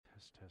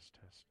Test.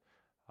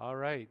 All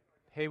right.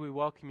 Hey, we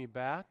welcome you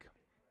back.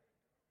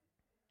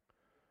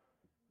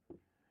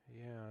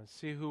 Yeah,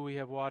 see who we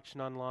have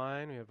watching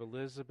online. We have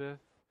Elizabeth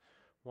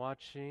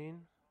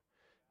watching,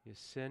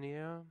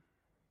 Yesenia,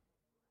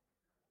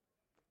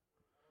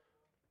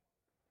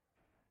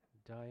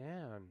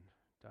 Diane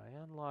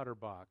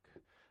Lauterbach.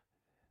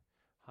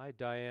 Hi,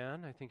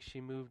 Diane. I think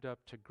she moved up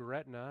to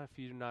Gretna, if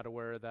you're not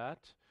aware of that.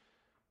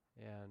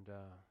 And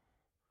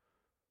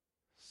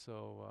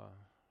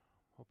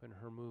hoping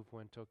her move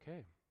went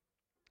okay.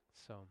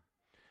 So,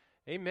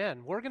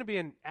 amen. We're going to be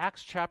in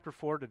Acts chapter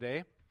 4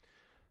 today.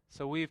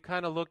 So we've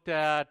kind of looked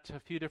at a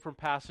few different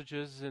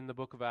passages in the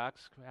book of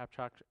Acts,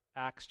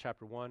 Acts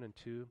chapter 1 and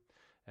 2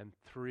 and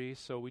 3.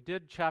 So we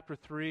did chapter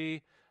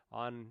 3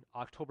 on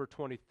October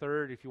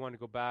 23rd. If you want to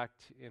go back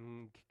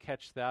and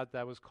catch that,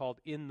 that was called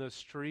In the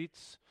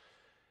Streets.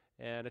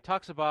 And it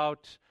talks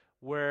about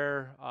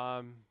where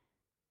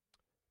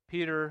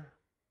Peter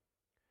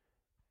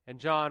and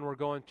John were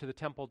going to the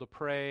temple to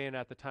pray, and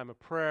at the time of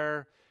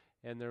prayer,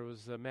 and there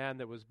was a man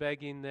that was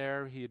begging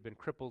there. He had been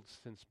crippled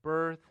since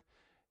birth.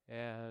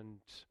 And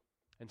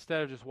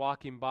instead of just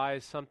walking by,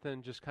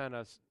 something just kind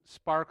of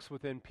sparks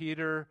within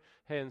Peter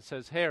and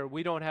says, hey,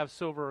 we don't have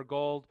silver or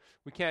gold.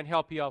 We can't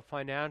help you out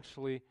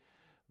financially,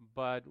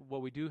 but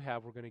what we do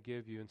have, we're going to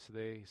give you. And so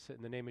they said,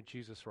 in the name of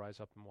Jesus, rise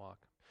up and walk.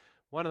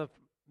 One of the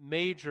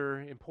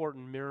major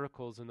important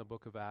miracles in the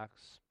book of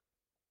Acts.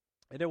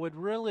 And it would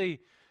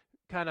really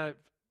kind of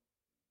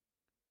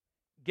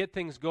get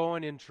things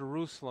going in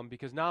Jerusalem,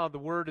 because now the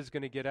word is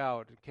going to get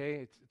out,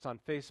 okay? It's on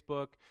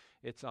Facebook,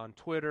 it's on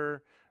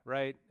Twitter,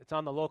 right? It's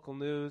on the local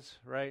news,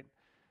 right?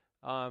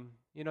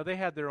 They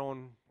had their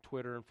own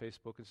Twitter and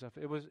Facebook and stuff.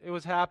 It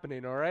was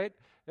happening, all right?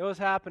 It was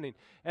happening.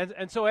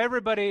 And so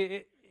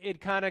everybody,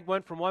 it kind of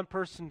went from one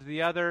person to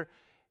the other,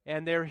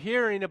 and they're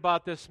hearing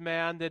about this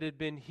man that had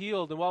been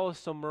healed. And what was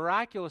so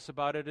miraculous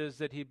about it is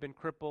that he'd been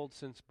crippled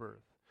since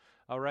birth,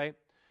 all right?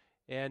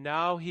 And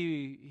now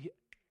he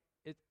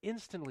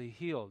instantly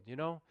healed,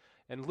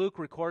 And Luke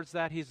records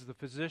that. He's the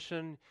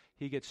physician.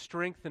 He gets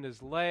strength in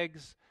his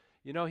legs.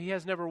 He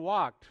has never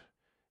walked.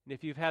 And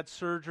if you've had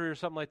surgery or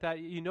something like that,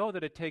 you know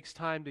that it takes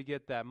time to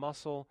get that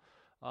muscle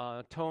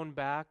toned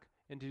back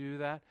and to do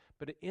that.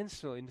 But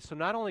instantly, so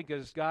not only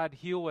does God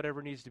heal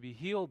whatever needs to be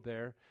healed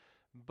there,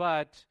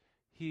 but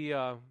he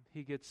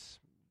gets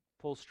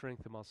full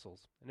strength of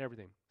muscles and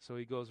everything. So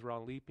he goes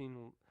around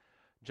leaping,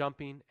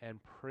 jumping, and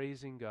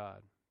praising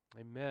God.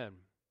 Amen.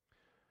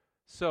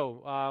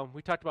 So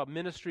we talked about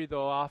ministry,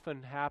 though,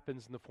 often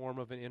happens in the form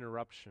of an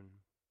interruption.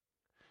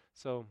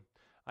 So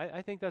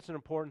I think that's an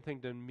important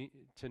thing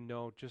to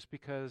note, just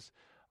because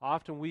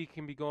often we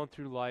can be going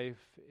through life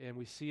and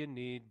we see a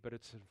need, but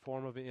it's in the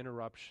form of an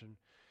interruption,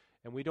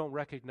 and we don't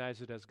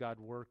recognize it as God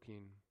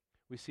working.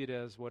 We see it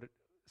as what it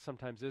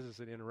sometimes is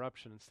an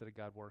interruption instead of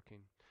God working.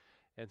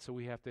 And so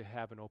we have to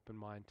have an open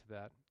mind to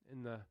that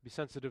and be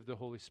sensitive to the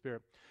Holy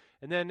Spirit.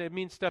 And then it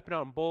means stepping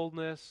out in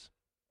boldness.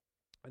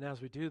 And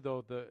as we do,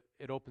 though,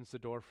 it opens the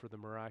door for the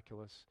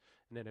miraculous,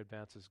 and it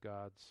advances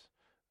God's,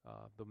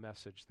 the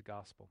message, the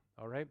gospel.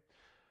 All right?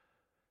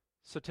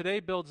 So today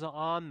builds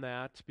on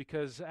that,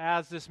 because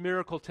as this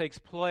miracle takes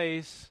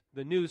place,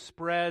 the news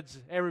spreads,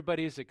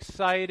 everybody's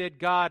excited,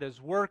 God is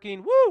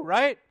working, woo,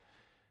 right?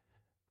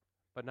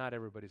 But not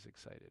everybody's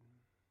excited.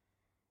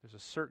 There's a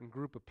certain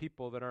group of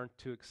people that aren't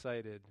too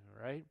excited,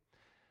 right?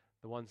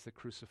 The ones that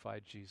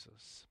crucified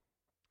Jesus.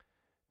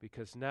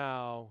 Because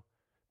now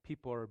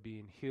people are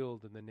being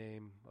healed in the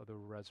name of the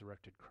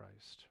resurrected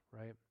Christ,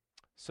 right?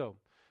 So,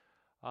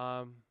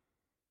 all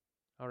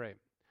right.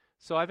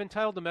 So I've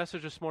entitled the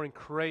message this morning,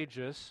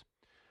 Courageous.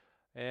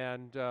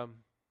 And I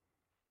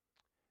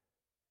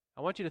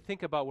want you to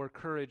think about where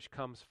courage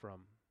comes from.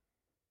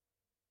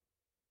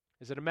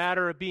 Is it a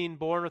matter of being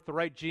born with the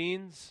right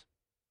genes?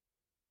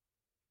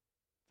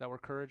 Is that where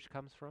courage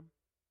comes from?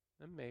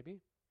 Maybe.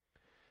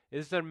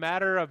 Is it a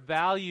matter of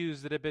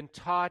values that have been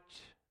taught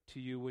to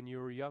you when you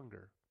were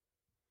younger?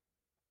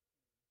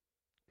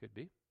 Could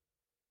be.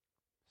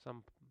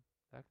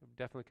 That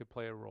definitely could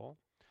play a role.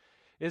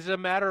 Is it a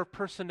matter of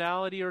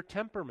personality or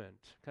temperament?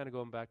 Kind of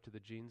going back to the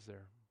genes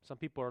there. Some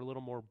people are a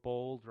little more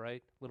bold,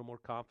 right? A little more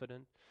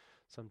confident.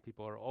 Some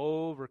people are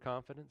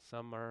overconfident.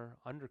 Some are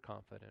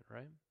underconfident,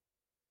 right?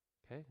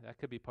 Okay, that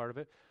could be part of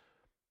it.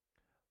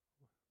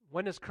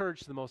 When is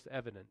courage the most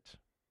evident?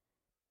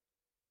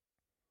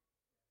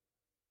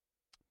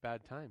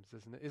 Bad times,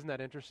 isn't it? Isn't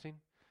that interesting?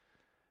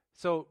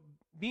 So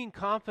being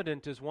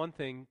confident is one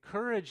thing.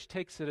 Courage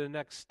takes it a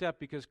next step,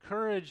 because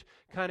courage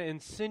kind of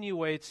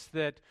insinuates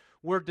that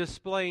we're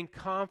displaying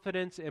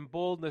confidence and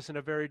boldness in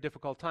a very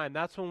difficult time.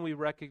 That's when we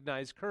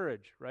recognize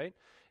courage, right?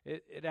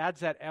 It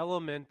adds that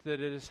element that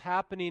it is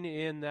happening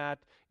in that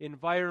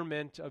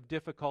environment of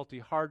difficulty,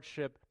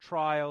 hardship,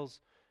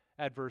 trials,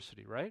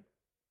 adversity, right?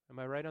 Am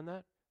I right on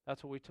that?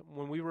 That's what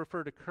when we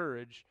refer to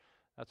courage,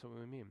 that's what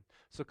we mean.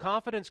 So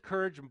confidence,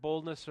 courage, and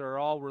boldness are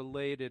all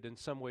related in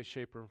some way,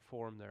 shape, or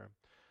form there.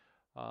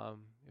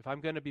 If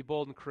I'm going to be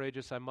bold and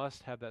courageous, I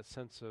must have that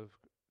sense of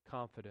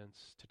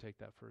confidence to take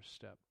that first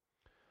step.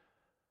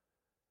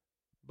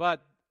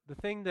 But the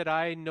thing that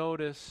I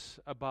notice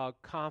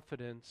about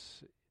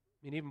confidence,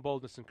 and even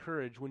boldness and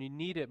courage, when you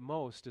need it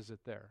most, is it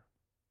there?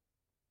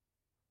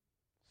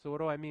 So what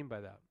do I mean by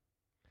that?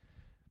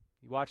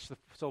 You watch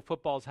so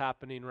football's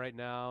happening right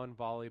now, and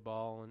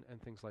volleyball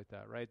and things like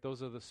that, right?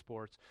 Those are the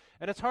sports.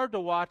 And it's hard to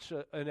watch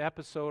an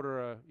episode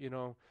or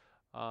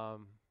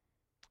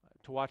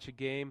to watch a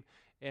game,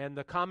 and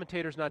the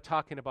commentator's not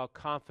talking about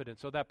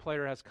confidence. So that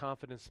player has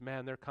confidence,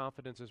 man, their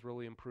confidence is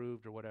really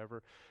improved or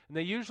whatever. And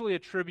they usually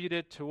attribute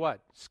it to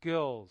what?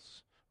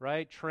 Skills,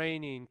 right?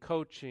 Training,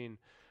 coaching,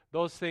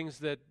 those things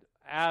that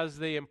as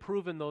they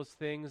improve in those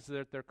things,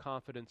 that their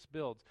confidence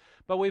builds.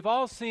 But we've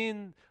all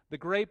seen the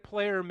great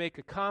player make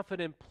a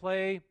confident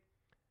play,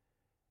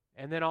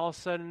 and then all of a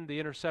sudden the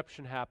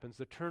interception happens,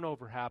 the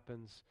turnover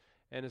happens,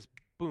 and it's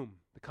boom,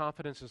 the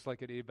confidence is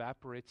like it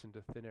evaporates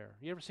into thin air.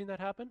 You ever seen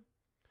that happen?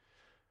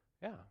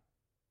 Yeah.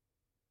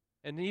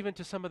 And even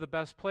to some of the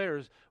best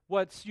players,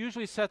 what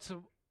usually sets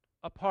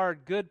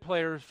apart good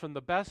players from the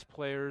best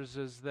players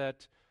is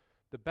that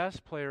the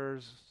best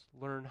players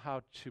learn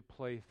how to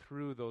play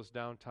through those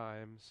down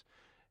times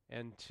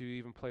and to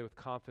even play with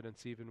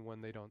confidence even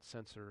when they don't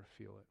sense or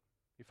feel it.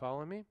 You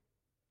following me?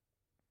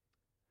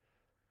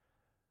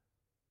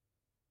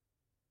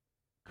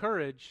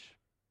 Courage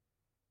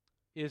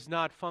is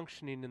not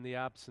functioning in the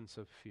absence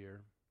of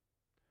fear.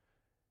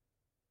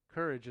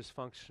 Courage is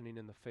functioning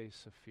in the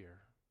face of fear,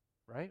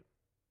 right?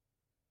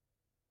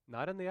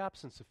 Not in the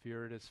absence of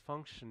fear, it is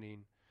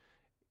functioning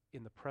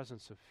in the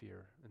presence of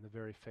fear, in the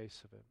very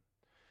face of it.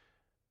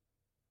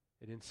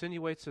 It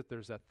insinuates that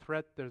there's that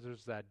threat,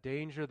 there's that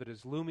danger that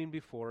is looming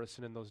before us,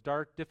 and in those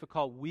dark,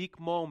 difficult, weak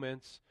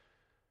moments,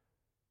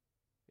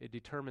 it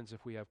determines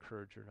if we have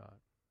courage or not,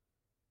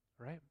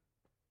 right?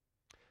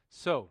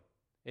 So,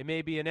 it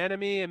may be an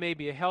enemy, it may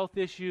be a health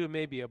issue, it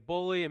may be a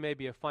bully, it may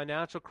be a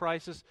financial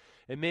crisis,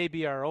 it may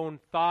be our own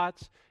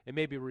thoughts, it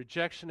may be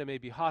rejection, it may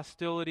be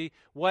hostility.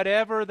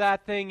 Whatever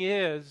that thing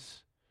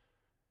is,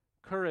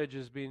 courage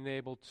is being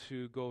able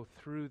to go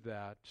through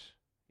that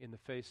in the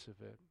face of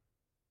it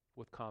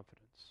with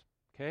confidence.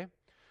 Okay?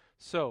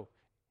 So,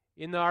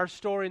 in our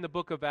story in the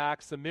book of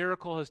Acts, the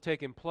miracle has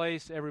taken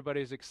place.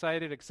 Everybody's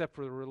excited except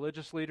for the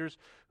religious leaders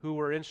who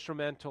were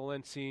instrumental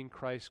in seeing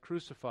Christ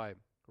crucified,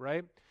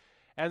 right?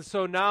 And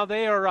so now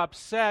they are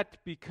upset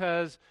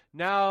because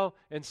now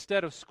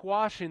instead of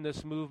squashing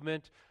this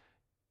movement,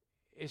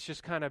 it's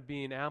just kind of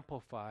being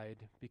amplified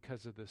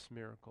because of this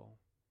miracle.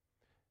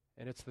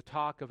 And it's the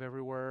talk of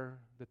everywhere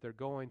that they're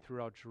going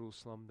throughout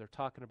Jerusalem. They're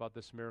talking about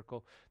this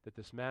miracle, that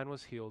this man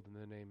was healed in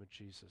the name of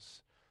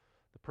Jesus,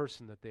 the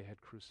person that they had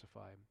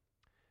crucified.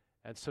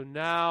 And so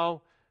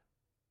now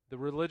the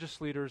religious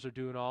leaders are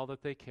doing all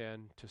that they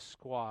can to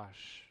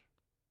squash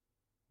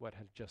what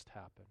had just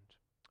happened.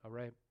 All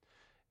right?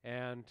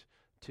 And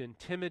to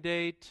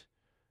intimidate,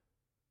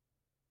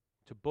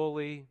 to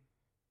bully,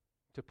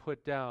 to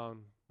put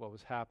down what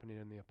was happening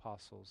in the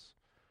apostles,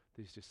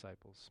 these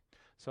disciples.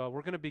 So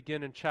we're going to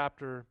begin in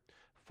chapter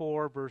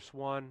 4, verse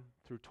 1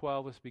 through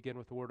 12. Let's begin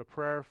with a word of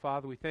prayer.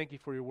 Father, we thank you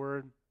for your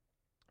word.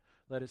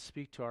 Let it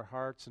speak to our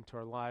hearts and to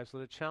our lives.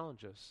 Let it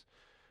challenge us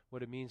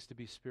what it means to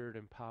be Spirit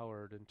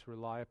empowered and to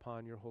rely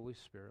upon your Holy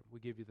Spirit. We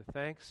give you the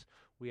thanks.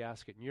 We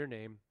ask it in your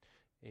name.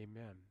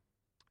 Amen.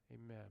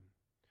 Amen.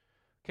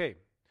 Okay.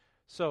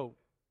 So,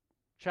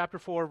 chapter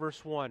 4,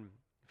 verse 1.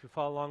 If you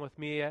follow along with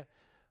me in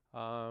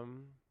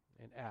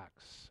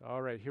Acts.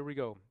 All right, here we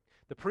go.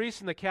 The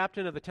priests and the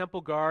captain of the temple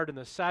guard and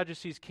the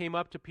Sadducees came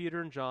up to Peter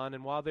and John,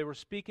 and while they were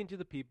speaking to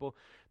the people,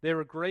 they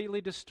were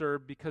greatly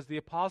disturbed because the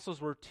apostles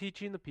were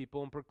teaching the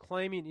people and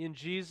proclaiming in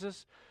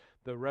Jesus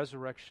the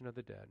resurrection of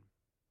the dead.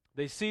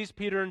 They seized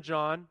Peter and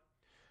John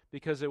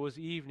because it was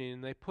evening,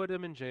 and they put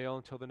them in jail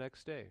until the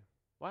next day.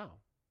 Wow.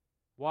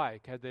 Why?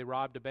 Had they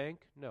robbed a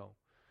bank? No.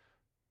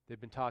 They've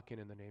been talking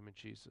in the name of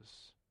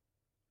Jesus.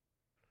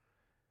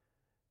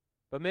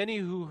 But many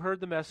who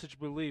heard the message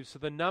believed. So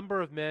the number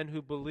of men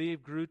who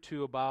believed grew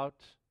to about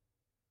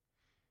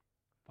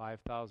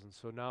 5,000.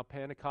 So now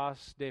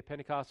day of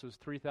Pentecost was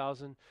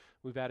 3,000.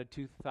 We've added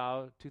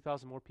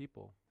 2,000 more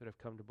people that have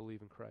come to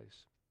believe in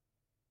Christ.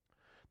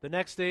 The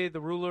next day,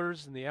 the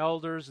rulers and the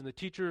elders and the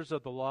teachers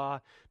of the law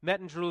met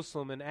in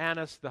Jerusalem, and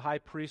Annas, the high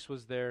priest,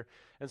 was there,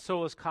 and so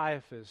was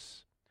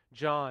Caiaphas,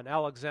 John,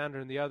 Alexander,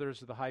 and the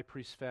others of the high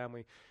priest's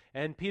family,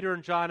 and Peter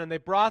and John, and they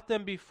brought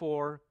them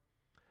before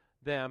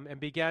them and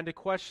began to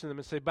question them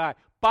and say,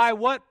 by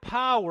what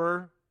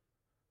power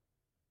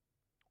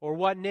or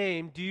what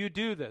name do you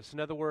do this? In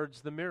other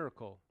words, the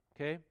miracle,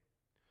 okay?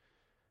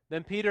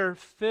 Then Peter,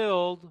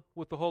 filled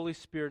with the Holy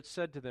Spirit,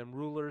 said to them,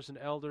 rulers and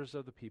elders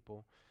of the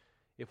people,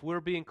 if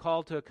we're being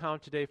called to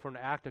account today for an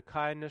act of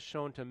kindness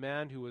shown to a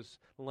man who was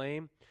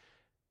lame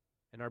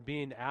and are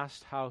being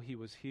asked how he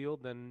was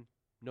healed, then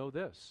know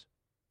this.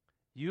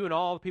 You and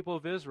all the people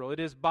of Israel, it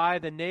is by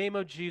the name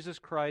of Jesus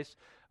Christ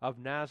of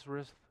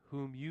Nazareth,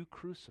 whom you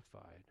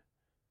crucified,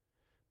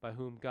 by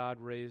whom God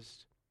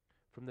raised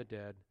from the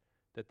dead,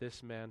 that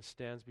this man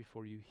stands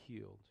before you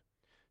healed.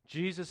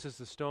 Jesus is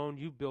the stone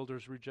you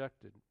builders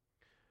rejected,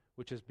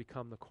 which has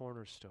become the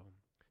cornerstone.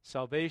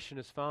 Salvation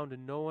is found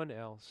in no one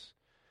else,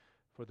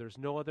 for there's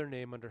no other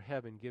name under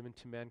heaven given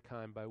to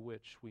mankind by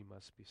which we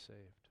must be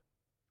saved.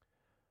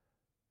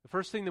 The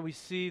first thing that we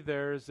see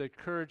there is that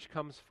courage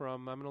comes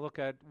from, I'm going to look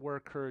at where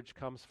courage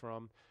comes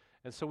from.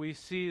 And so we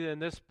see in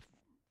this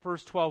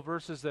first 12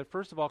 verses that,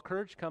 first of all,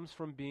 courage comes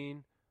from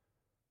being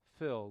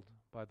filled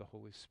by the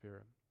Holy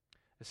Spirit.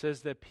 It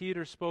says that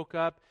Peter spoke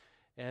up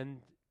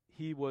and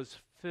he was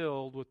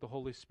filled with the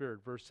Holy Spirit,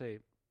 verse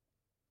 8.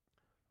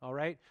 All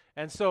right?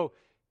 And so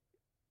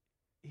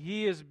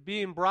he is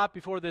being brought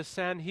before this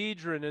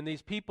Sanhedrin and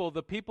these people,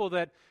 the people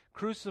that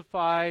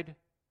crucified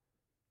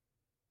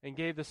and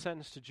gave the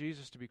sentence to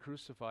Jesus to be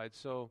crucified.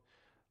 So,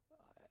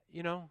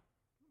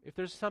 if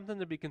there's something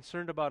to be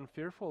concerned about and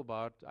fearful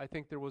about, I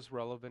think there was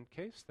relevant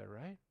case there,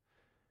 right?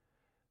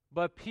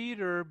 But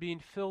Peter, being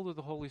filled with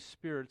the Holy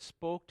Spirit,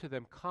 spoke to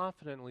them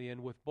confidently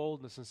and with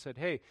boldness and said,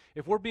 hey,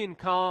 if we're being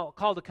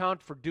called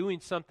account for doing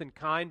something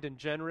kind and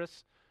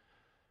generous,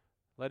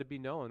 let it be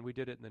known we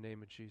did it in the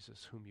name of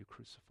Jesus, whom you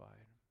crucified.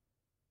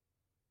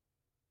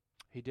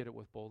 He did it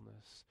with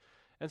boldness.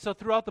 And so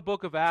throughout the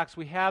book of Acts,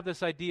 we have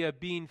this idea of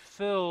being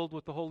filled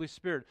with the Holy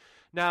Spirit.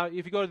 Now,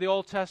 if you go to the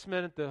Old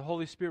Testament, the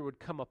Holy Spirit would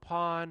come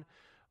upon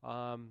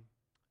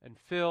and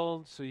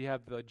filled. So you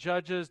have the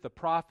judges, the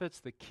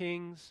prophets, the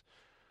kings.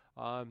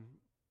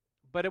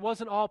 But it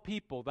wasn't all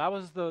people. That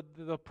was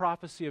the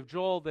prophecy of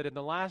Joel, that in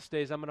the last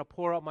days I'm going to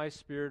pour out my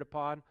Spirit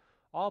upon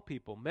all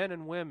people, men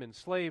and women,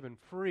 slave and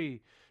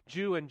free,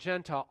 Jew and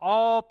Gentile,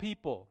 all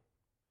people.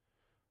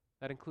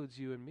 That includes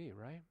you and me,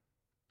 right?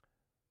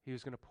 He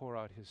was going to pour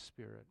out His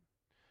Spirit.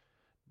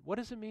 What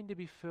does it mean to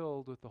be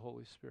filled with the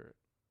Holy Spirit?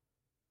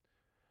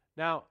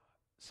 Now,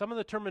 some of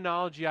the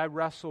terminology I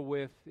wrestle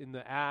with in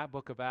the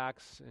book of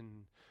Acts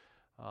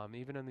and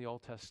even in the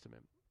Old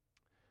Testament.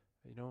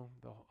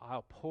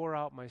 I'll pour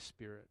out my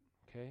Spirit,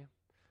 okay?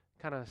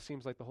 Kind of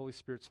seems like the Holy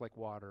Spirit's like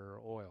water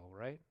or oil,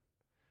 right?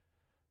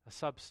 A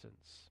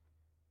substance.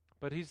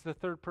 But He's the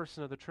third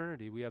person of the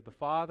Trinity. We have the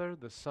Father,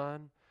 the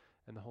Son,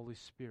 and the Holy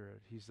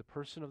Spirit. He's the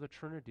person of the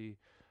Trinity,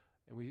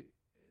 and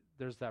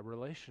there's that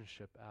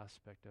relationship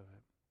aspect of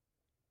it.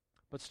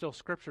 But still,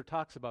 Scripture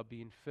talks about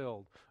being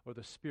filled, or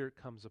the Spirit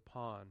comes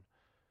upon.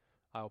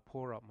 I'll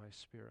pour out my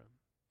Spirit.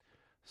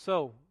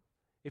 So,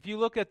 if you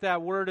look at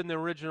that word in the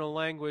original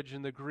language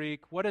in the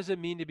Greek, what does it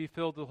mean to be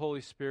filled with the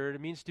Holy Spirit?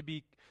 It means to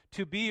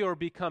be or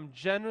become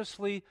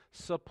generously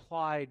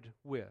supplied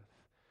with.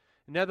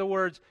 In other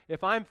words,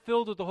 if I'm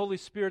filled with the Holy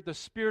Spirit, the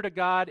Spirit of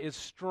God is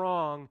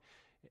strong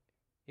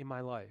in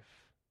my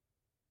life.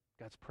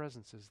 God's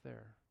presence is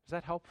there. Is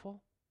that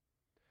helpful?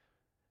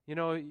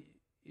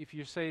 If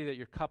you say that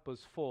your cup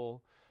is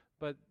full,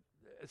 but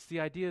it's the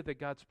idea that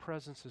God's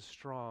presence is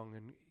strong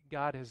and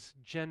God has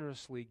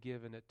generously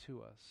given it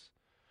to us.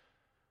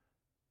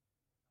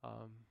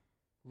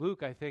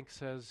 Luke, I think,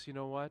 says, you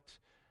know what?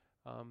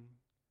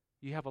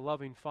 You have a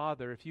loving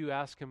Father. If you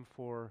ask Him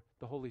for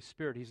the Holy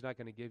Spirit, He's not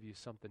going to give you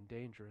something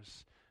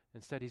dangerous.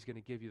 Instead, He's going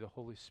to give you the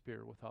Holy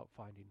Spirit without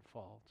finding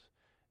fault,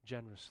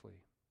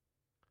 generously.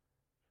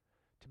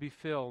 To be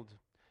filled.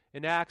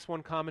 In Acts,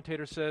 one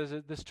commentator says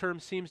that this term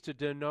seems to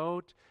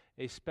denote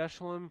a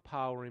special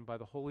empowering by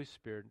the Holy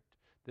Spirit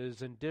that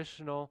is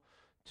additional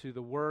to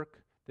the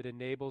work that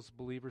enables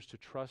believers to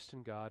trust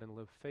in God and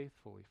live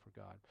faithfully for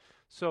God.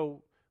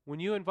 So, when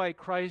you invite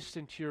Christ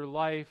into your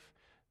life,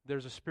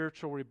 there's a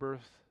spiritual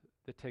rebirth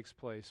that takes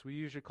place. We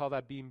usually call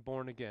that being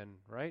born again,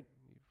 right?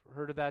 You've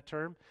heard of that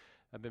term?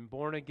 I've been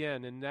born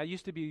again. And that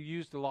used to be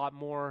used a lot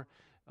more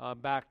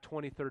back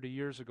 20, 30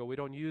 years ago. We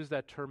don't use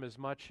that term as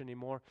much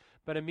anymore.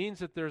 But it means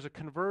that there's a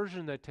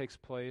conversion that takes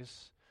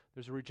place.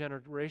 There's a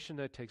regeneration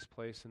that takes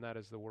place, and that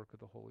is the work of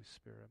the Holy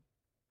Spirit.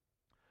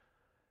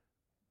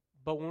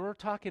 But when we're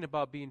talking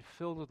about being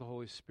filled with the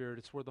Holy Spirit,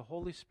 it's where the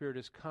Holy Spirit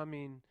is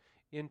coming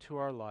into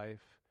our life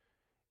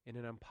in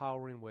an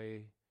empowering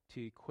way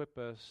to equip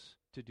us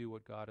to do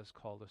what God has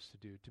called us to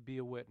do, to be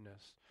a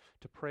witness,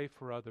 to pray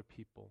for other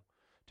people,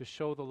 to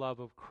show the love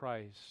of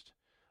Christ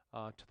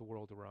to the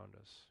world around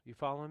us. You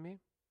following me?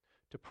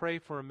 To pray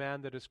for a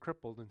man that is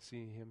crippled and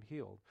see him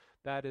healed.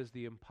 That is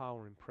the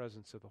empowering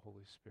presence of the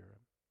Holy Spirit.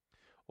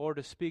 Or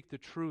to speak the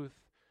truth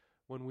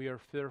when we are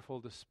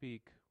fearful to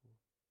speak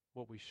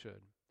what we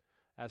should,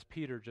 as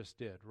Peter just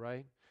did,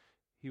 right?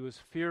 He was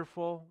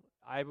fearful.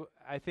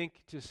 I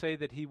think to say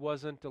that he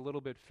wasn't a little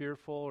bit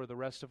fearful or the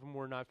rest of them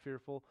were not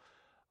fearful,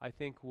 I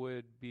think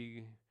would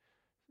be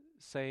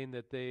saying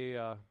that they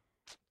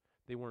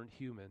weren't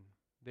human.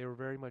 They were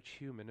very much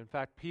human. In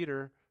fact,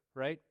 Peter,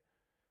 right?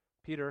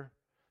 Peter,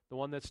 the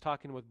one that's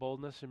talking with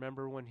boldness,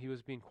 remember when he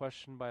was being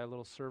questioned by a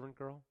little servant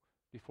girl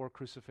before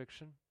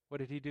crucifixion? What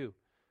did he do?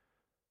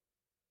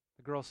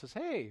 The girl says,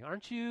 hey,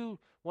 aren't you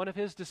one of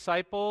his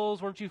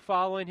disciples? Weren't you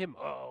following him?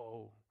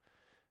 Oh.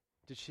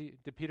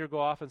 Did Peter go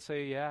off and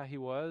say, yeah, he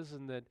was,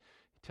 and that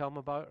tell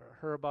him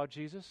her about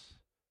Jesus?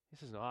 He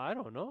says, no, I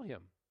don't know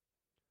him.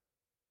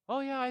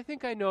 Oh, yeah, I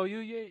think I know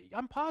you.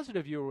 I'm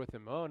positive you were with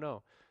him. Oh,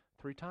 no.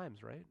 3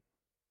 times, right?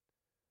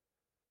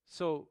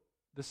 So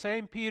the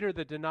same Peter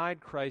that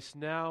denied Christ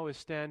now is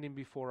standing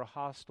before a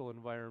hostile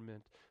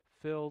environment,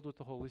 filled with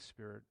the Holy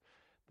Spirit,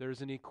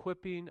 there's an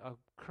equipping, a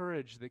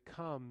courage that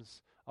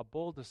comes, a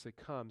boldness that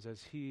comes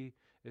as he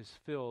is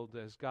filled,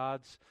 as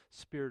God's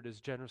Spirit is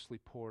generously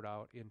poured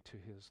out into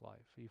his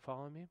life. Are you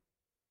following me?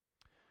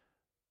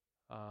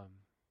 You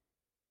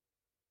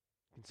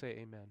can say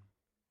amen.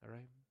 All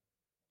right?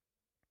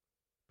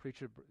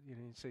 Preacher, you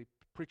say,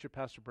 Preacher,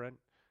 Pastor Brent.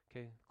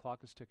 Okay, clock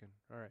is ticking.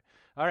 All right.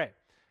 All right.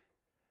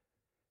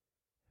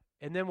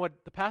 And then what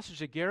the passage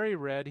that Gary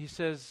read, he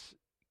says,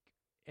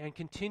 and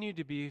continue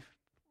to be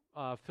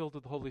filled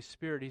with the Holy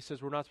Spirit. He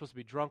says we're not supposed to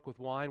be drunk with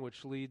wine,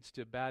 which leads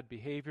to bad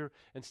behavior.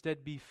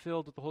 Instead, be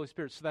filled with the Holy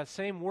Spirit. So that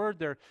same word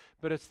there,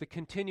 but it's the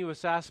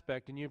continuous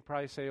aspect. And you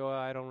probably say, oh,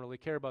 I don't really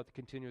care about the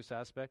continuous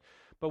aspect.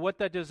 But what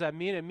does that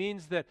mean? It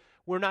means that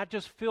we're not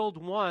just filled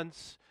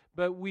once,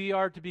 but we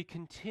are to be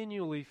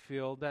continually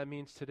filled. That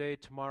means today,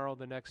 tomorrow,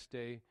 the next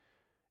day.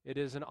 It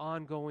is an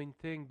ongoing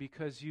thing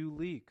because you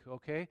leak,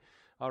 okay?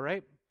 All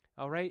right?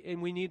 All right?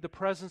 And we need the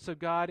presence of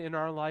God in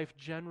our life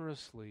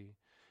generously.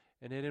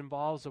 And it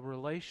involves a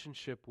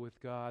relationship with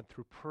God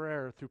through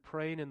prayer, through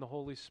praying in the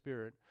Holy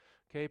Spirit.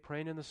 Okay,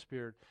 praying in the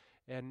Spirit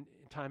and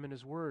time in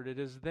His Word. It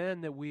is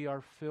then that we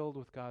are filled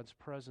with God's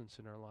presence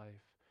in our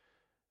life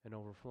and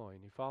overflowing.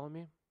 You follow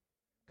me?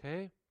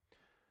 Okay?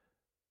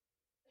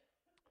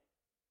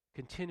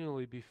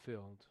 Continually be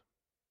filled.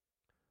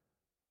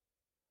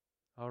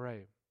 All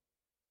right.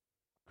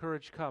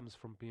 Courage comes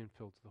from being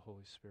filled with the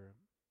Holy Spirit.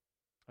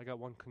 I got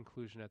one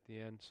conclusion at the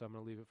end, so I'm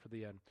going to leave it for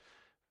the end.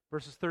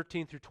 Verses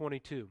 13 through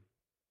 22.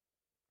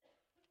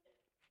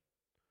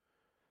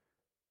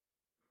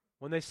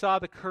 When they saw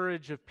the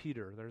courage of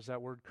Peter, there's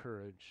that word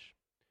courage,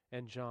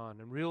 and John,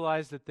 and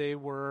realized that they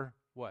were,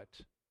 what?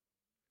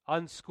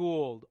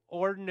 Unschooled,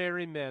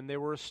 ordinary men. They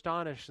were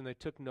astonished, and they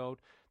took note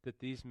that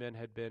these men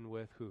had been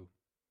with who?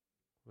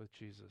 With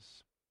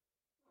Jesus.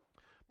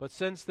 But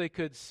since they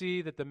could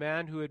see that the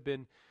man who had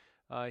been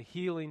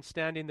healing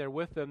standing there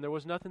with them, there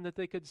was nothing that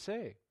they could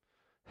say.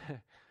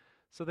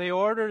 So they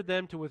ordered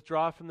them to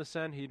withdraw from the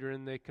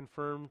Sanhedrin. They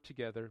conferred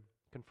together.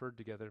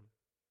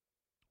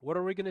 What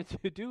are we going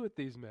to do with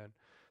these men?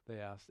 They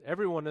asked.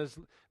 Everyone is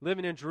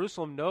living in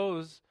Jerusalem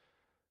knows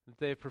that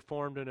they have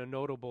performed a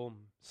notable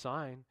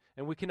sign,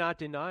 and we cannot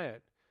deny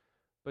it.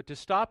 But to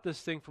stop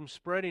this thing from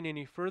spreading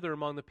any further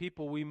among the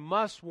people, we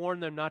must warn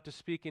them not to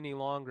speak any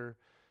longer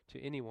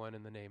to anyone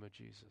in the name of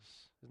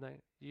Jesus. Isn't that, are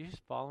you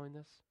following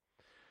this?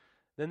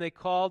 Then they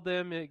called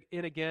them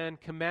in again,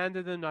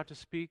 commanded them not to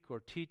speak or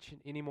teach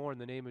anymore in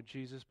the name of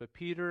Jesus. But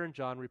Peter and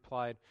John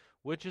replied,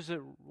 which is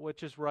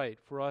right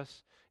for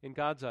us in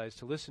God's eyes,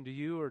 to listen to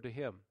you or to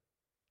him?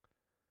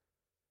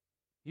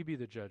 You be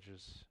the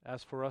judges.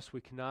 As for us,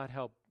 we cannot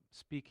help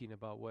speaking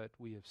about what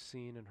we have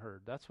seen and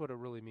heard. That's what it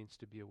really means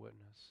to be a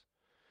witness.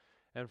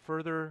 And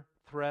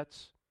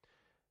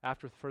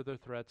after further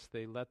threats,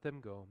 they let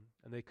them go,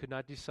 and they could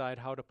not decide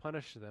how to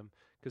punish them,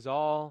 because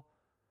all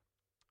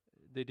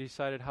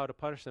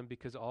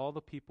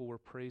the people were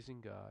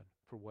praising God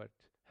for what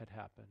had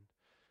happened.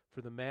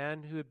 For the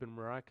man who had been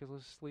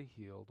miraculously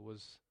healed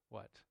was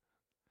what?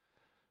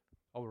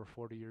 Over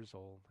 40 years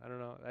old. I don't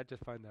know. I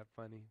just find that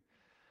funny.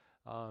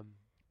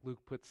 Luke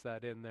puts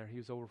that in there. He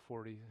was over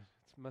 40. It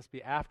must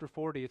be after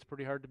 40. It's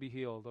pretty hard to be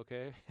healed,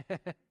 okay?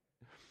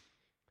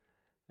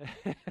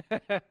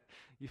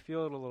 You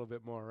feel it a little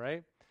bit more,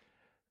 right?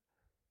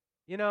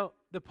 You know,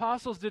 the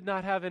apostles did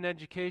not have an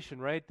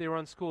education, right? They were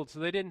unschooled, so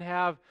they didn't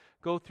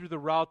go through the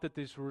route that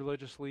these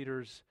religious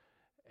leaders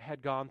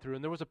had gone through.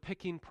 And there was a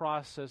picking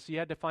process. You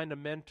had to find a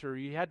mentor.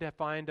 You had to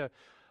find a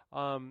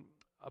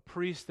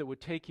priest that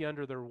would take you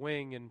under their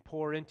wing and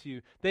pour into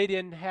you. They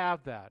didn't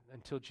have that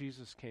until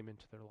Jesus came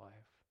into their life.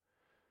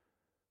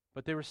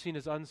 But they were seen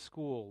as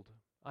unschooled,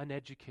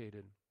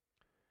 uneducated,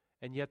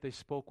 and yet they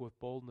spoke with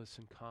boldness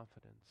and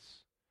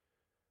confidence.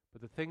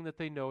 But the thing that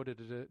they noted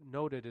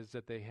is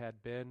that they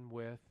had been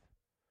with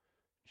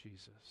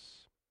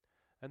Jesus.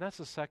 And that's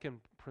the second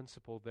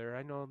principle there.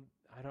 I don't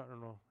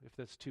know if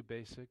that's too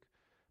basic,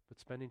 but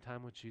spending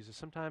time with Jesus.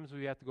 Sometimes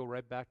we have to go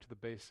right back to the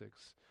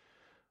basics.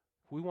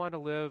 If we want to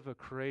live a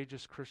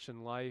courageous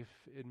Christian life,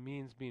 it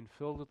means being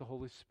filled with the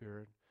Holy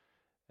Spirit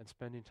and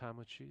spending time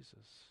with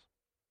Jesus.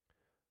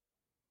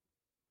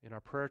 In our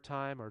prayer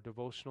time, our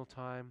devotional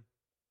time,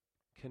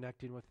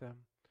 connecting with them.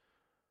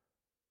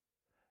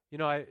 You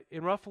know,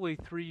 in roughly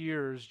 3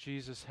 years,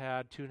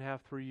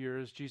 2.5, 3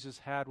 years, Jesus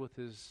had with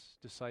his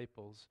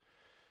disciples.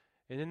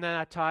 And in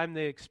that time,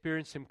 they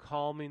experienced him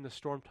calming the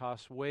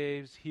storm-tossed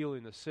waves,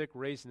 healing the sick,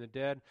 raising the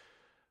dead,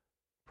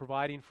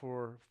 providing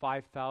for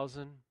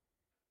 5,000,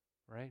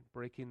 right?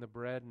 Breaking the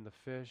bread and the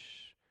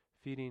fish,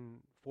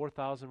 feeding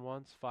 4,000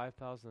 once,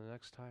 5,000 the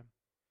next time.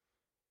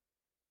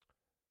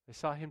 They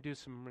saw him do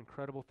some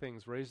incredible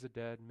things, raise the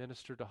dead,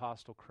 minister to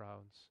hostile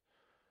crowds.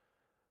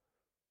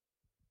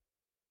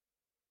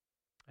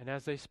 And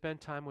as they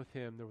spent time with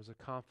him, there was a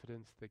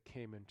confidence that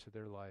came into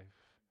their life.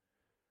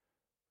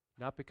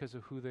 Not because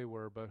of who they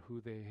were, but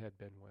who they had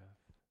been with.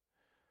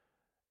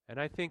 And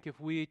I think if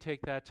we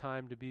take that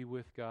time to be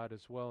with God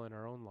as well in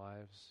our own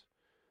lives,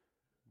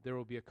 there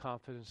will be a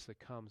confidence that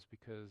comes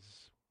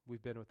because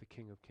we've been with the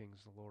King of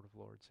Kings, the Lord of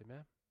Lords.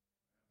 Amen?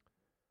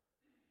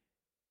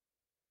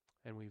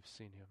 And we've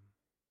seen him.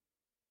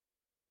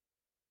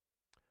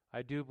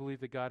 I do believe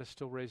that God is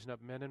still raising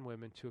up men and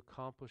women to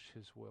accomplish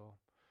his will.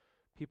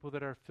 People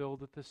that are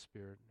filled with the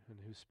Spirit and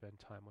who spend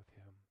time with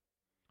him.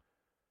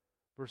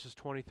 Verses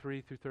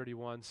 23 through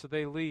 31. So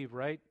they leave,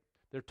 right?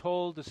 They're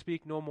told to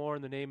speak no more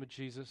in the name of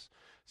Jesus.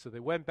 So they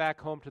went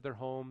back home to their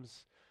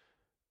homes.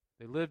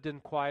 They lived in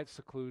quiet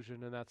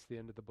seclusion, and that's the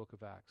end of the book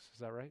of Acts. Is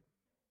that right?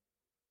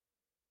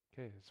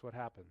 Okay, that's what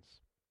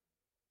happens.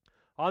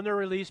 On their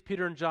release,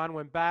 Peter and John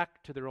went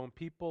back to their own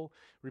people,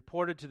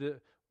 reported to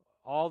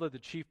all that the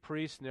chief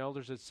priests and the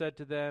elders had said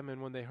to them,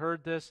 and when they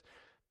heard this,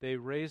 they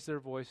raised their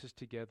voices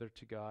together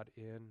to God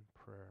in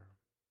prayer.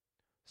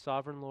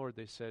 Sovereign Lord,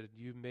 they said,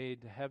 you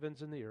made the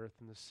heavens and the earth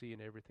and the sea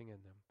and everything in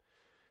them.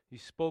 You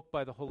spoke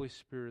by the Holy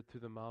Spirit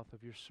through the mouth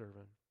of your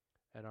servant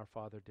and our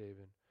father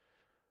David.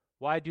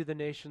 Why do the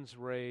nations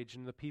rage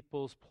and the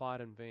peoples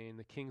plot in vain?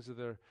 The kings of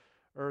the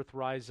earth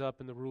rise up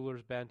and the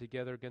rulers band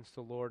together against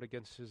the Lord,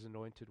 against his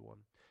anointed one.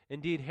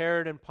 Indeed,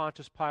 Herod and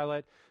Pontius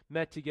Pilate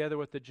met together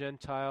with the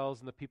Gentiles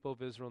and the people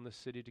of Israel in the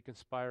city to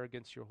conspire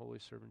against your holy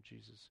servant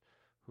Jesus,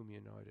 whom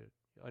you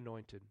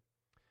anointed.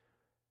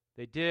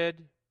 They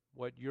did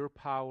what your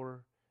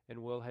power and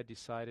will had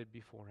decided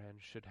beforehand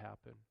should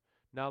happen.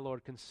 Now,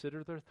 Lord,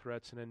 consider their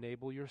threats and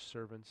enable your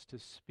servants to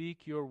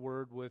speak your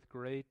word with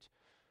great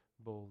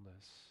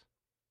boldness.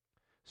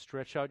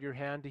 Stretch out your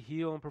hand to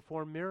heal and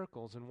perform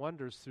miracles and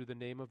wonders through the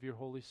name of your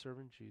holy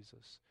servant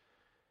Jesus.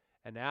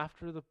 And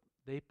after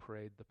they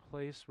prayed, the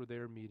place where they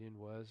were meeting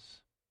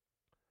was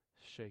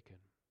shaken.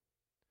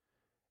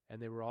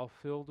 And they were all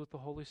filled with the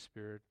Holy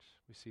Spirit.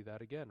 We see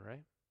that again,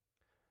 right?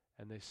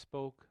 And they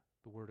spoke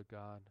the word of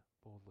God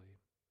boldly.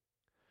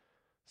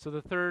 So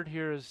the third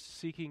here is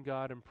seeking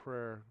God in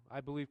prayer.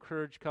 I believe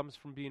courage comes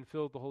from being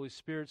filled with the Holy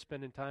Spirit,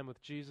 spending time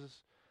with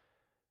Jesus,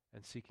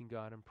 and seeking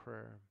God in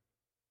prayer.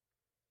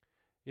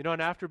 You know,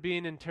 and after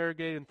being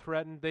interrogated and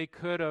threatened, they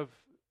could have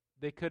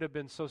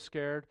been so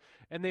scared,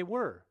 and they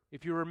were.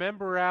 If you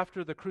remember,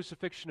 after the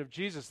crucifixion of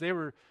Jesus,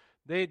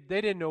 they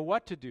didn't know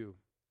what to do.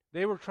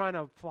 They were trying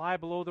to fly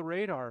below the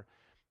radar.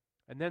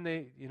 And then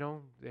they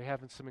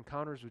having some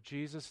encounters with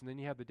Jesus, and then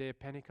you have the day of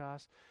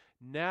Pentecost.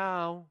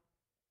 Now,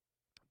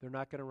 they're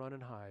not going to run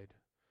and hide.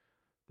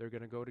 They're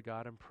going to go to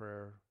God in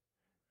prayer.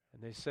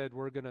 And they said,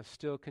 we're going to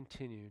still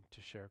continue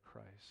to share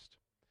Christ.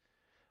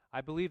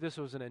 I believe this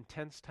was an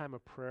intense time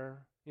of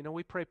prayer. You know,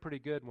 we pray pretty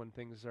good when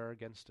things are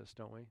against us,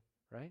 don't we?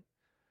 Right?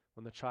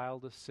 When the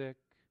child is sick,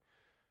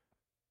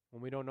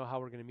 when we don't know how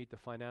we're going to meet the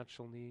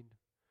financial need,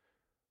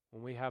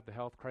 when we have the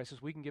health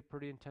crisis, we can get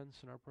pretty intense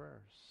in our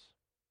prayers.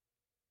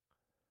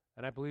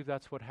 And I believe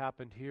that's what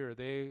happened here.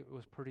 It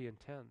was pretty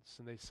intense,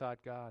 and they sought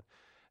God.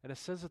 And it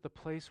says that the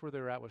place where they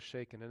were at was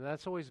shaken. And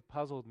that's always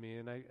puzzled me,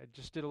 and I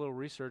just did a little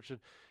research. And,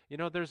 you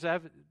know, there's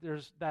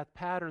that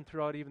pattern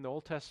throughout even the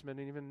Old Testament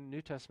and even the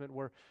New Testament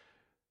where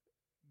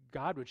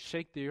God would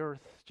shake the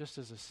earth just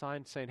as a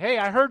sign saying, hey,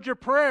 I heard your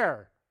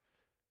prayer.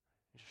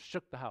 He just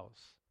shook the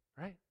house,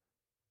 right?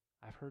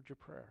 I've heard your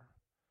prayer.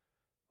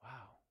 Wow.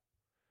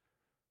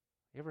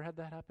 You ever had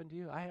that happen to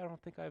you? I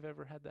don't think I've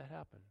ever had that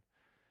happen.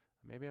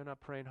 Maybe I'm not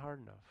praying hard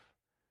enough.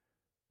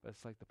 But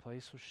it's like the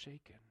place was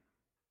shaken.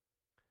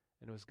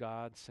 And it was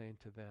God saying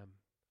to them,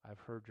 I've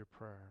heard your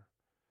prayer.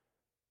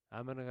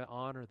 I'm going to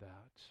honor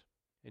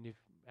that. And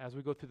as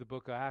we go through the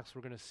book of Acts,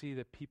 we're going to see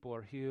that people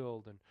are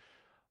healed, and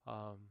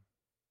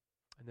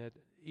that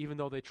even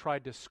though they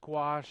tried to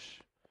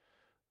squash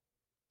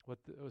what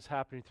was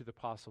happening through the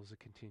apostles, it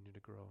continued to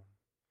grow.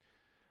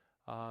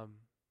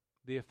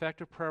 The effect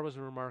of prayer was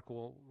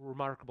remarkable,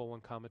 one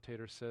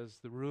commentator says.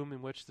 The room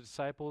in which the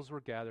disciples were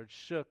gathered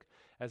shook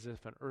as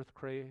if an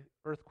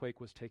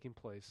earthquake was taking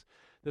place.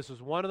 This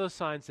was one of those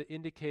signs that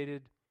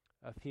indicated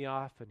a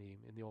theophany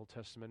in the Old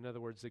Testament. In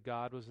other words, that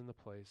God was in the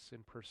place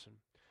in person.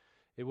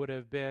 It would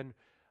have been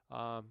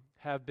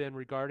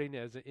regarding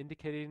as an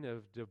indicating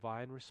of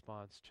divine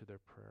response to their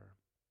prayer.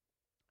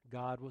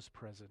 God was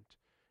present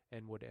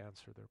and would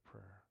answer their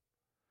prayer.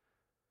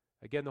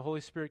 Again, the Holy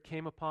Spirit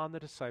came upon the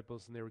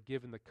disciples, and they were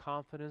given the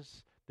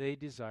confidence they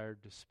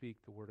desired to speak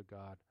the word of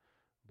God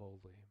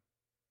boldly.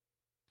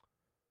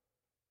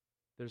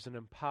 There's an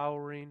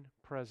empowering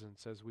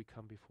presence as we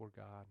come before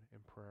God in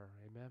prayer.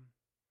 Amen?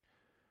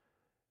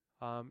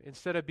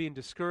 Instead of being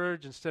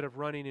discouraged, instead of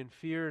running in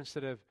fear,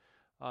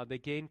 they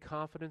gain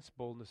confidence,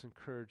 boldness, and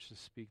courage to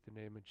speak the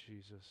name of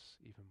Jesus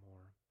even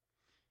more.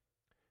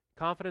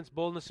 Confidence,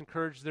 boldness, and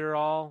courage, they're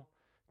all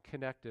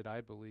connected,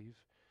 I believe.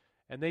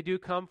 And they do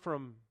come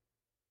from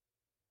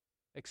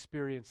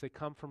experience. They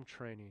come from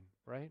training,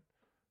 right?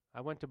 I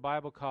went to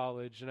Bible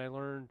college and I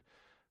learned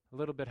a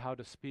little bit how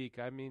to speak.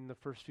 I mean, the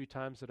first few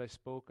times that I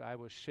spoke, I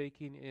was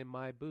shaking in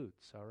my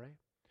boots, all right?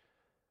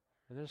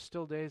 And there's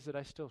still days that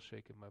I still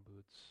shake in my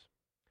boots.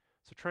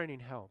 So training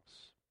helps.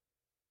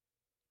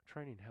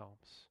 Training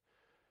helps.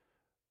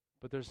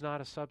 But there's not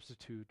a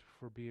substitute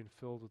for being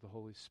filled with the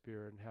Holy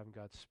Spirit and having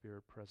God's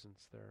Spirit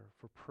presence there,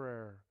 for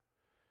prayer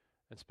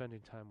and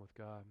spending time with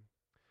God.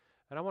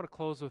 And I want to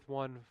close with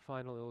one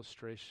final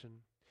illustration.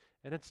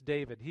 And it's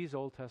David. He's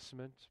Old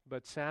Testament,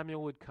 but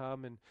Samuel would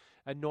come and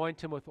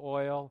anoint him with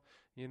oil.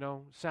 You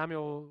know,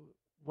 Samuel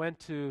went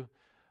to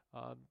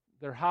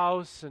their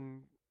house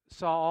and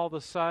saw all the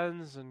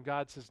sons, and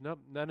God says, nope,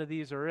 none of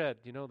these are it.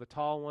 You know, the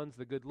tall ones,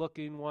 the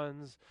good-looking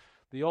ones,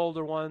 the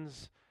older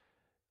ones.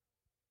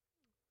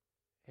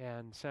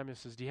 And Samuel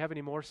says, do you have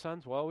any more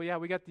sons? Well, yeah,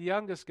 we got the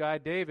youngest guy,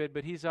 David,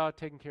 but he's out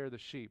taking care of the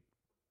sheep.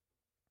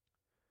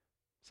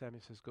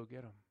 Samuel says, go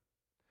get him.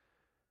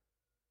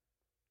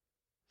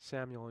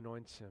 Samuel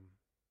anoints him.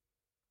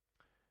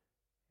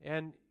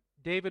 And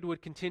David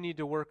would continue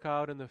to work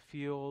out in the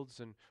fields,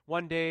 and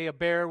one day a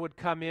bear would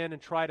come in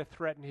and try to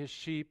threaten his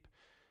sheep.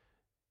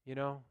 You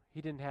know,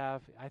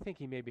 I think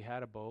he maybe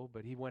had a bow,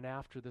 but he went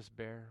after this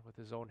bear with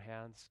his own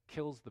hands,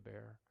 kills the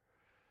bear.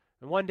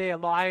 And one day a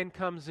lion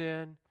comes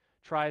in,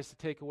 tries to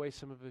take away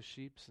some of his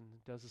sheep, and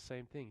does the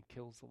same thing. He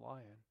kills the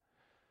lion.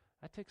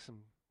 That takes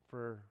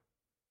for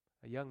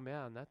a young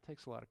man, that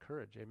takes a lot of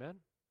courage. Amen?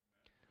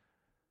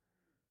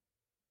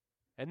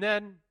 And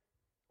then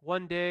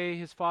one day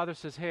his father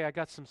says, hey, I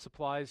got some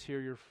supplies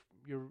here.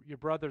 Your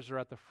brothers are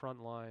at the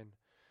front line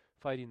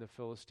fighting the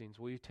Philistines.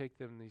 Will you take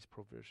them these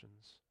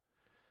provisions?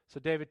 So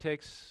David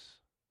takes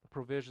the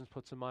provisions,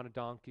 puts them on a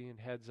donkey, and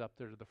heads up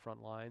there to the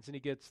front lines. And he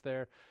gets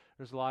there.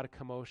 There's a lot of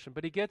commotion.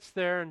 But he gets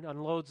there and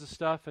unloads the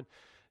stuff. And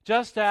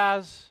just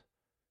as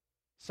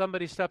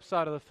somebody steps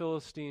out of the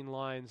Philistine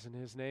lines, and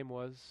his name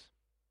was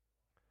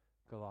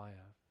Goliath.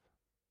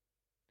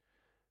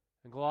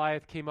 And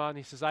Goliath came out and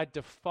he says, I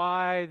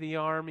defy the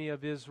army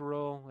of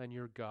Israel and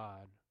your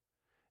God.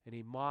 And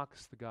he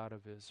mocks the God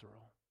of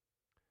Israel.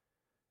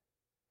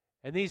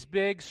 And these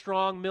big,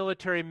 strong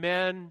military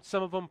men,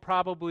 some of them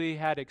probably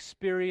had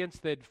experience.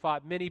 They'd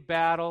fought many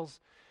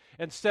battles.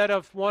 Instead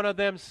of one of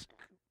them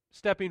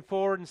stepping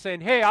forward and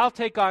saying, hey, I'll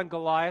take on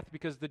Goliath,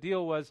 because the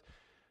deal was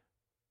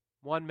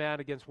one man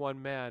against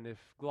one man. If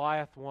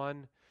Goliath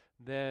won,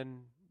 then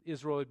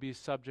Israel would be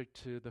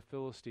subject to the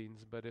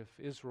Philistines. But if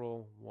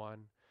Israel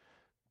won,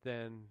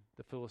 then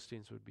the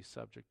Philistines would be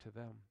subject to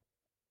them.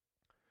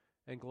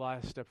 And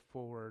Goliath stepped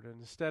forward. And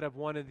instead of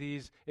one of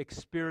these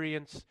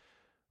experienced,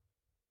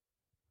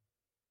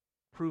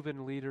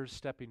 proven leaders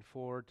stepping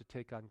forward to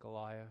take on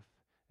Goliath,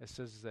 it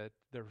says that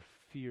their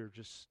fear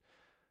just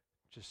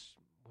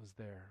was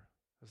there.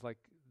 It was like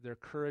their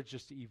courage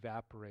just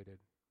evaporated,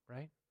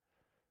 right?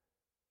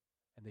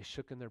 And they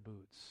shook in their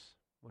boots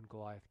when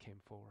Goliath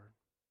came forward.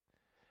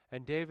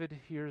 And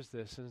David hears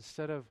this, and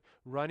instead of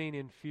running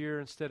in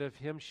fear, instead of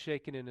him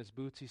shaking in his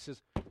boots, he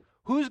says,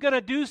 who's going to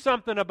do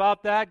something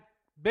about that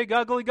big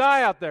ugly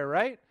guy out there,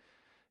 right?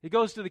 He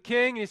goes to the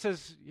king and he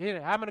says, yeah,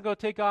 I'm going to go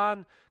take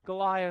on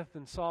Goliath.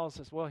 And Saul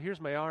says, well, here's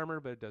my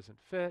armor, but it doesn't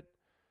fit.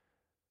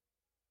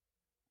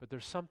 But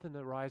there's something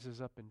that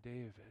rises up in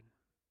David.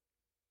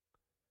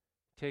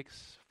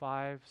 Takes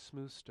 5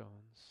 smooth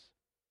stones,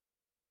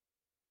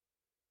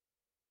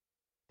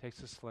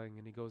 takes a sling,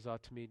 and he goes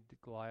out to meet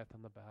Goliath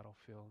on the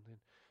battlefield. And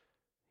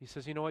he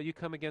says, you know what, you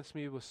come against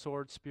me with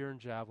sword, spear, and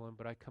javelin,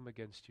 but I come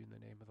against you in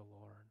the name of the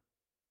Lord.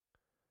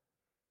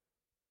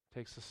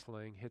 Takes a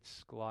sling,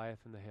 hits Goliath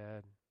in the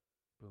head.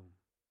 Boom.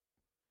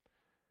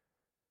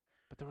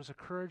 But there was a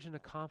courage and a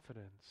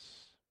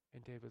confidence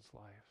in David's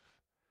life.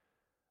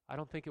 I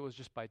don't think it was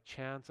just by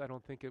chance. I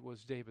don't think it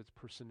was David's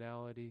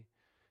personality.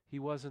 He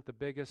wasn't the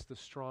biggest, the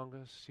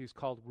strongest. He was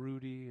called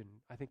Rudy, and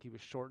I think he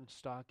was short and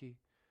stocky.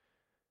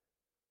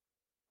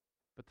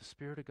 But the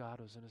Spirit of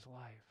God was in his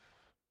life.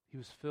 He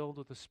was filled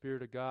with the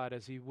Spirit of God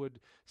as he would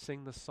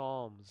sing the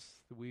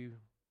Psalms that we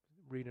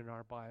read in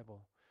our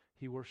Bible.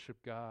 He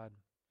worshiped God.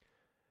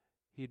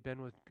 He'd been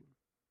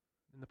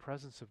in the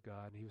presence of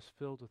God, and he was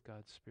filled with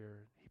God's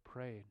Spirit. He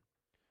prayed.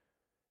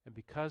 And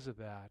because of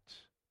that,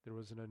 there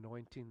was an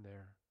anointing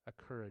there, a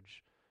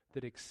courage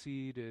that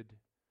exceeded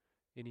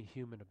any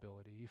human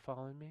ability. You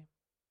following me?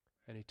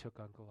 And he took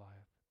on Goliath.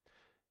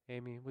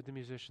 Amy, would the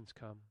musicians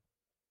come?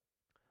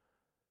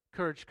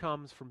 Courage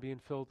comes from being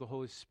filled with the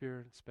Holy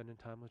Spirit and spending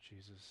time with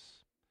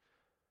Jesus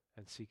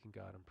and seeking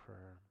God in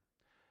prayer.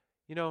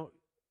 You know,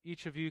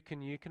 each of you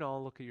can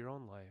all look at your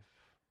own life.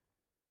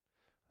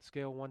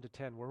 Scale 1 to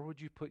 10, where would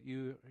you put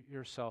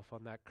yourself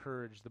on that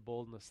courage, the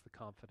boldness, the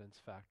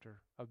confidence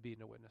factor of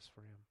being a witness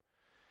for him?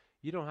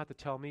 You don't have to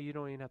tell me. You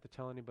don't even have to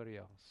tell anybody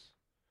else.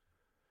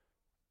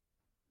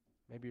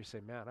 Maybe you're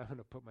saying, man, I'm going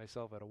to put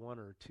myself at a 1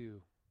 or a 2,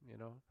 you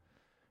know.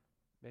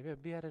 Maybe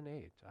I'd be at an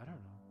 8. I don't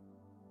know.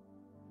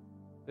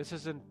 This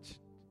isn't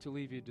to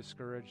leave you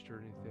discouraged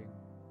or anything.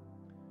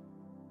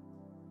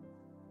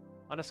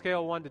 On a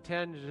scale of 1 to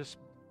 10, just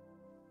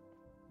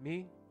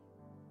me,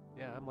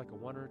 yeah, I'm like a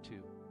 1 or a 2.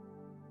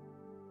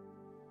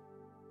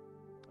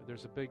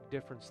 There's a big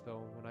difference,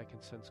 though, when I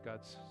can sense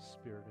God's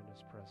Spirit in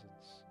his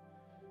presence.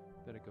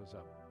 Then it goes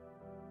up.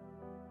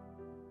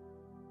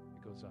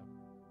 It goes up.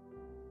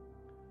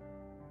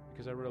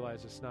 Because I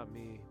realize it's not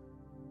me,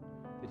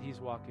 that he's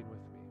walking with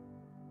me.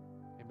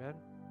 Amen?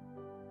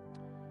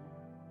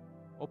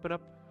 Open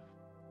up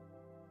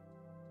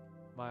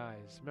my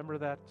eyes. Remember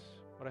that,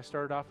 what I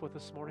started off with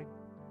this morning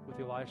with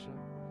Elisha?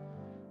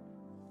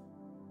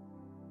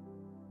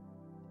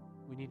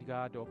 We need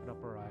God to open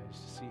up our eyes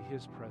to see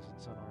His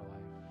presence on our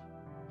life,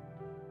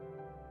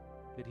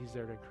 that He's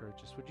there to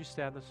encourage us. Would you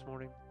stand this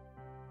morning?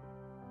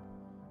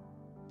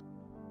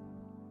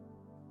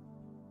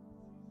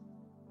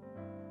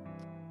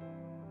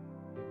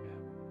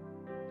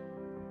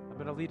 I'm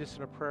going to lead us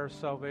in a prayer of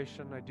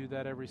salvation. I do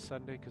that every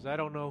Sunday because I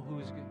don't know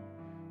who's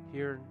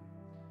here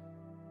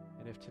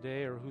and if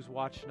today or who's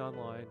watching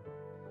online.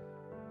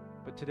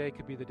 But today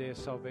could be the day of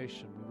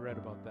salvation. We read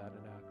about that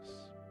in Acts.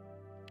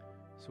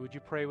 So would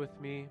you pray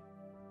with me,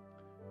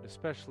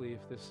 especially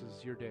if this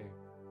is your day,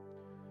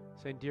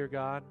 saying, Dear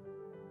God,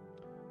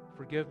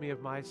 forgive me of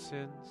my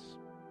sins.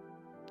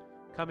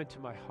 Come into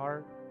my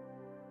heart.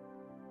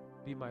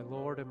 Be my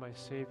Lord and my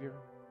Savior.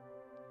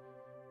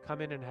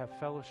 Come in and have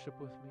fellowship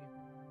with me.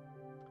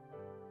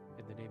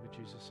 In the name of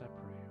Jesus, I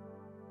pray.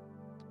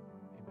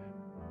 Amen.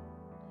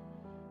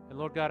 And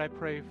Lord God, I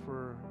pray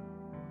for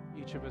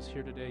each of us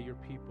here today, your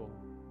people.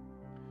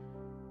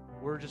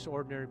 We're just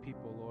ordinary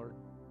people, Lord.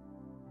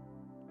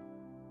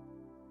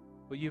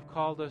 But you've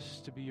called us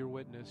to be your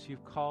witness.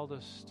 You've called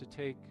us to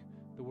take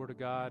the Word of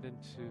God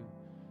into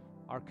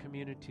our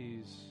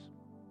communities,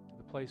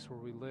 the place where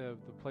we live,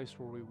 the place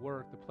where we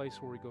work, the place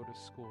where we go to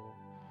school.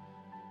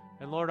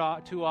 And Lord,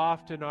 too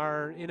often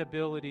our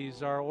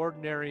inabilities, our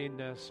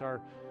ordinariness,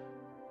 our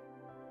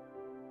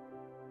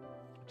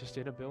just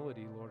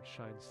inability, Lord,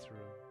 shines through.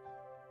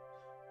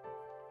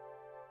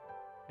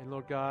 And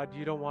Lord God,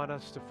 you don't want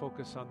us to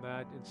focus on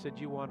that. Instead,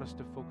 you want us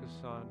to focus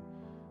on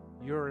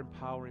your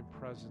empowering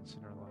presence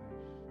in our life.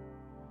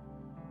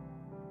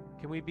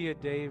 Can we be a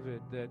David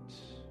that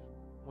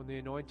when the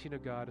anointing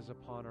of God is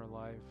upon our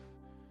life,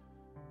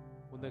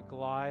 when the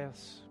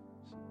Goliaths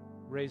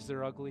raise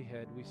their ugly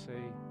head, we say,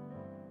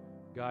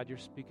 God, you're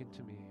speaking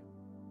to me.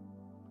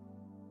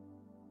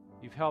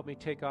 You've helped me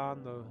take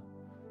on the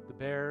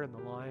bear and the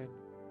lion.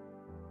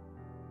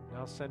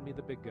 Now send me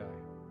the big guy.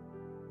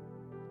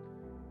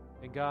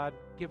 And God,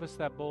 give us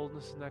that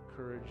boldness and that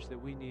courage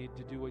that we need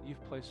to do what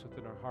you've placed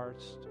within our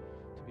hearts to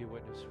be a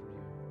witness for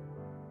you.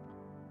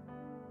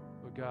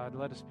 Lord God,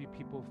 let us be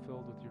people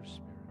filled with your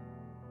Spirit.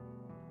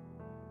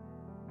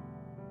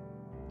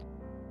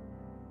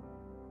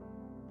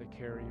 That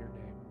carry your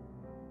name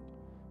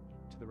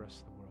to the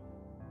rest of the world.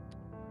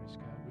 Praise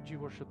God. Would you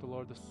worship the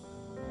Lord this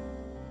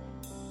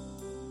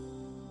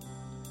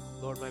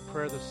Lord, my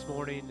prayer this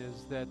morning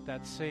is that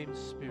that same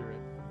Spirit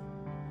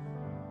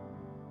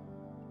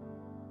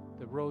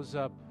that rose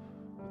up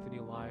within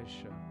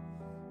Elisha,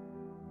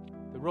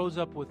 that rose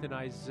up within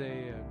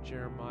Isaiah and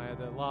Jeremiah,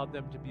 that allowed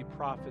them to be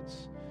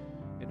prophets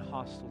in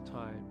hostile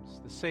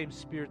times, the same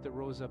Spirit that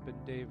rose up in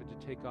David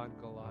to take on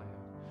Goliath,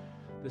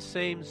 the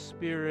same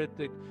Spirit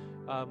that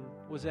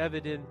was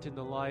evident in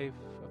the life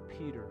of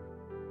Peter.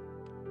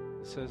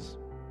 It says,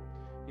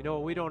 you know,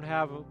 we don't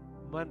have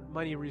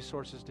money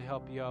resources to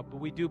help you out,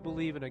 but we do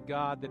believe in a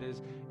God that is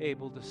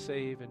able to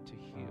save and to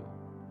heal.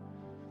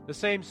 The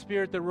same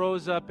Spirit that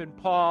rose up in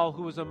Paul,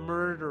 who was a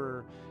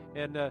murderer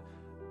and a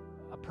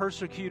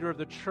persecutor of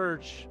the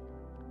church,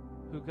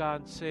 who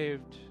God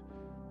saved,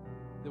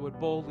 that would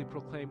boldly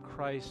proclaim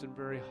Christ in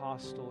very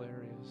hostile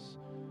areas.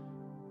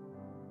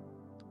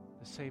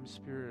 The same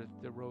Spirit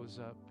that rose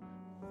up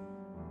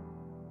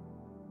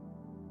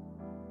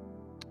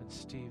in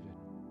Stephen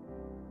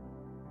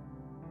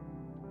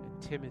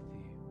and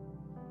Timothy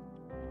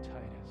and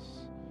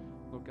Titus.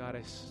 Lord God,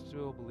 I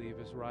still believe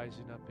is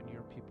rising up in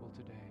your people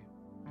today.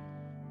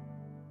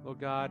 Lord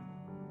God,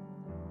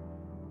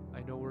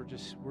 I know we're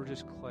just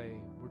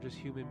clay. We're just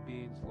human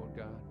beings, Lord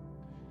God.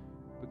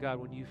 But God,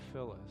 when you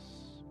fill us,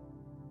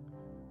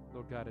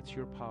 Lord God, it's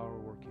your power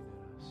working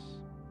in us.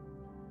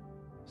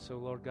 So,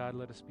 Lord God,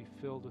 let us be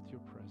filled with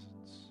your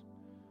presence.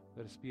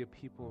 Let us be a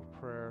people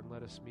of prayer, and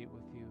let us meet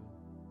with you,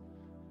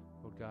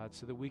 Lord God,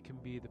 so that we can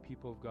be the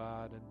people of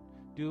God and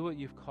do what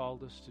you've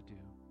called us to do.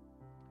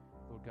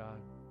 Lord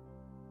God,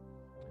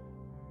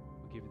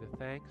 we give you the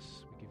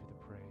thanks. We give you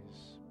the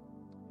praise.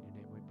 In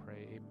your name we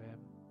pray, amen.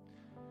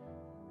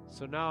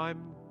 So now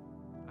I'm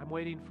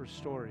waiting for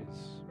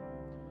stories,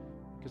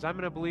 because I'm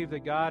going to believe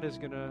that God is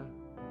going to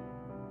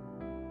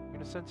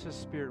sense His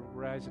Spirit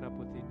rising up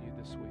within you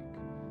this week.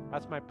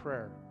 That's my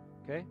prayer,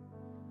 okay?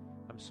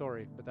 I'm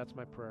sorry, but that's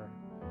my prayer.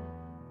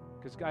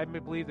 Because I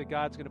believe that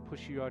God's going to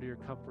push you out of your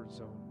comfort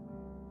zone.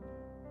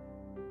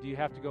 Do you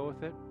have to go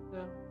with it?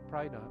 No,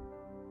 probably not.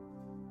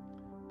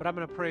 But I'm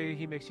going to pray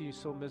He makes you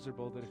so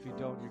miserable that if you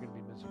don't, you're going to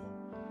be miserable.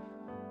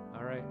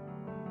 All right?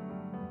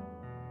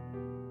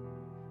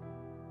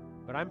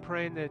 But I'm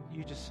praying that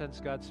you just sense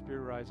God's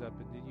Spirit rise up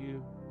and that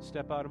you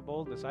step out in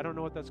boldness. I don't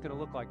know what that's going to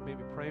look like.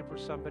 Maybe praying for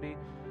somebody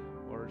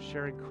or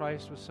sharing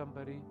Christ with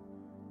somebody.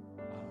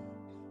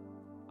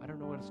 I don't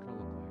know what it's going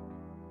to look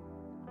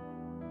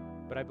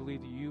like. But I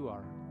believe that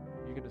you're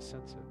going to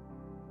sense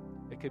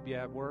it. It could be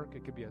at work.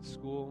 It could be at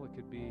school. It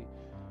could be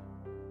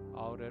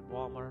out at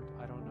Walmart.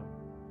 I don't know.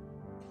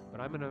 But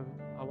I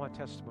want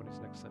testimonies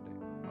next Sunday.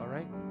 All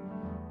right?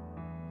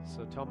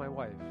 So tell my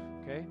wife,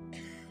 okay?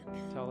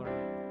 Tell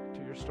her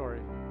to your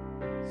story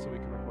so we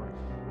can record.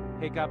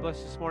 Hey, God bless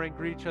you this morning.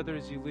 Greet each other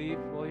as you leave,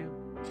 will you?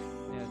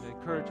 Yeah. and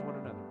encourage one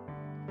another.